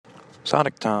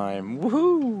Sonic time.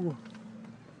 Woohoo!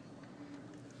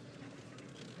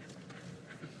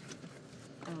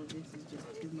 Oh, this is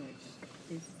just too much.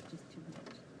 This is just too much.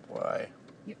 Why?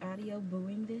 Your audio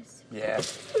booing this? Yeah.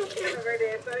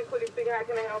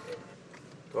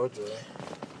 Go to it.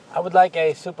 I would like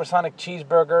a supersonic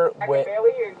cheeseburger with.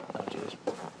 Oh, jeez.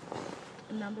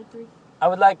 Number 3? I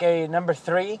would like a number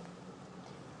 3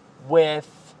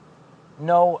 with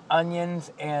no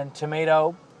onions and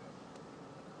tomato.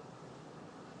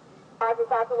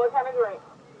 What kind of drink?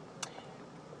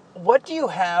 What do you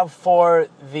have for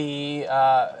the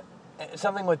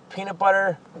something with peanut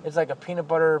butter? It's like a peanut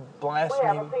butter blast. We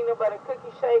have maybe? a peanut butter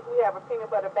cookie shake. We have a peanut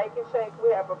butter bacon shake.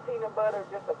 We have a peanut butter,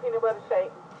 just a peanut butter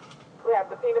shake. We have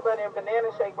the peanut butter and banana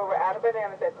shake, but we're out of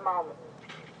bananas at the moment.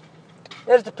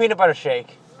 There's the peanut butter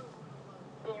shake.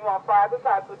 And you want fries or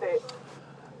sides with it?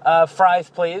 Fries,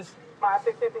 please.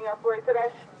 Anything else for you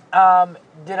today?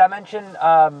 Did I mention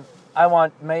I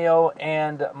want mayo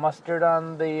and mustard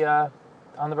on the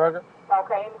burger?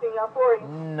 Okay, anything else for you?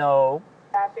 No.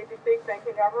 956, thank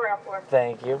you, got around for.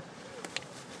 Thank you.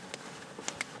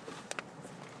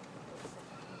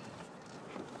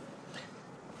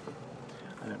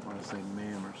 I didn't want to say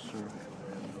ma'am or sir. I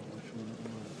didn't know which one it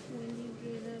was. When you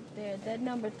get up there, that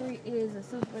number 3 is a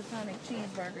supersonic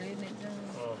cheeseburger, isn't it,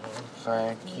 John?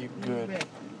 Thank you. Good.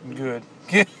 Good.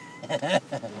 You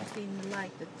seem to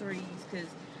like the 3s, because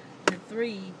the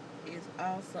 3 is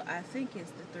also, I think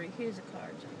it's the 3. Here's a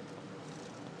card, John.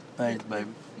 Thanks, baby.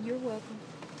 You're welcome.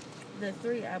 The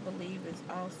 3, I believe, is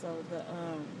also the,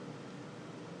 what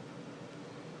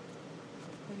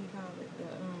do you call it?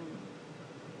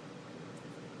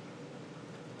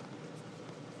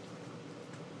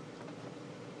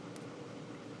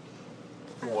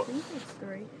 What? I think it's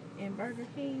 3. And Burger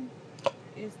King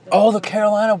is the... Oh, the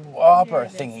Carolina Whopper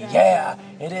that's thingy. South Yeah,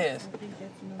 Carolina. it is. I think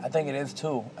that's number I think it 3. is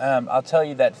too. I'll tell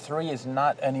you that 3 is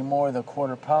not anymore the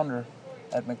quarter pounder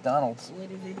at McDonald's. What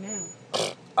is it now?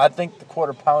 I think the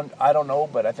quarter pound, I don't know,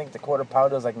 but I think the quarter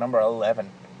pounder is like number 11.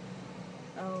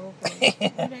 Oh, okay. Do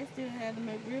they still have the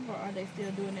McRib, or are they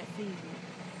still doing that seasoning?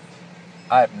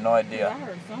 I have no 'Cause idea. I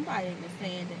heard somebody was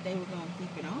saying that they were going to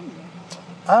keep it on there.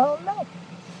 I don't know.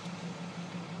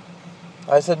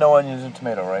 I said no onions and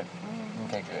tomato, right? Oh.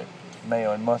 Okay, good.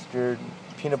 Mayo and mustard,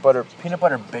 peanut butter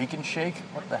bacon shake.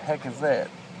 What the heck is that?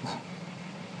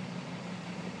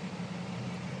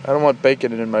 I don't want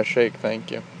bacon in my shake, thank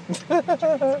you. I have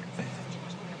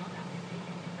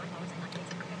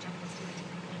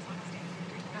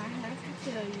to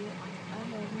tell you, I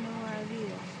have no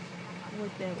idea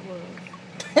what that was.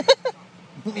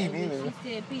 Me And when neither. she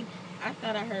said peanut, I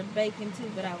thought I heard bacon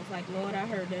too, but I was like, Lord, I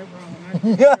heard that wrong. I just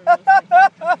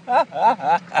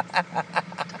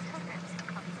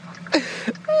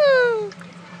heard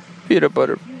Peanut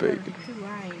butter you heard bacon. it too. I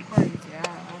ain't crazy.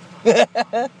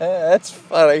 That's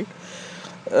funny.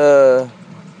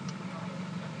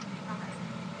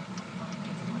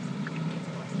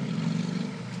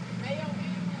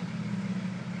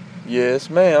 Yes,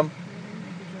 ma'am.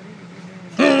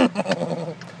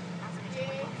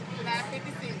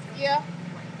 956, yeah.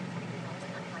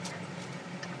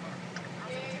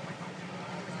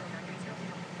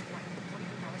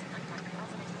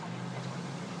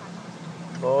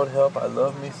 Lord help, I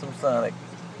love me some Sonic.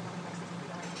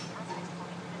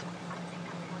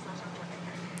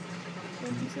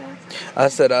 What'd you say? I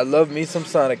said I love me some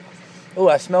Sonic. Oh,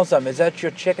 I smell something. Is that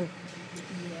your chicken?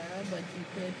 Yeah, but you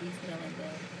could be smelling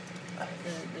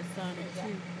the Sonic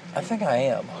too. I think I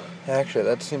am. Actually,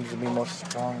 that seems to be more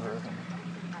stronger than...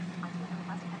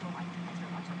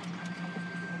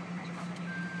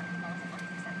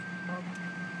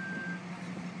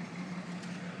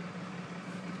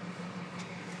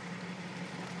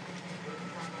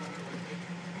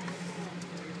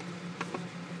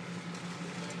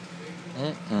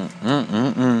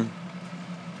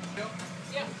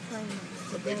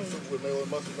 With mayo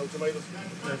and mustard, no tomatoes?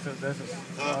 That's a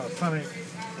Sonic,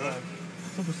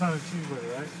 supersonic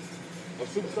cheeseburger, right? A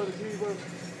supersonic cheeseburger?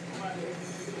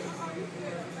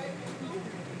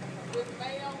 With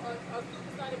mayo, a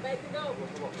supersonic bacon double.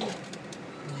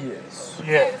 Yes.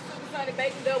 Yeah. A supersonic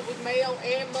bacon double with mayo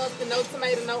and mustard, no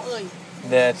tomato, no onion.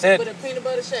 That's With it. a peanut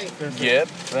butter shake. Yep,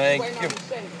 thank Waiting you. on the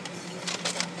shake.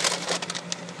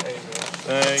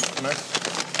 Thanks, man.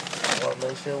 Well,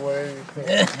 make sure where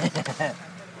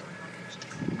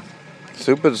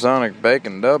Supersonic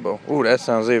bacon double. Ooh, that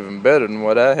sounds even better than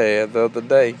what I had the other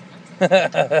day.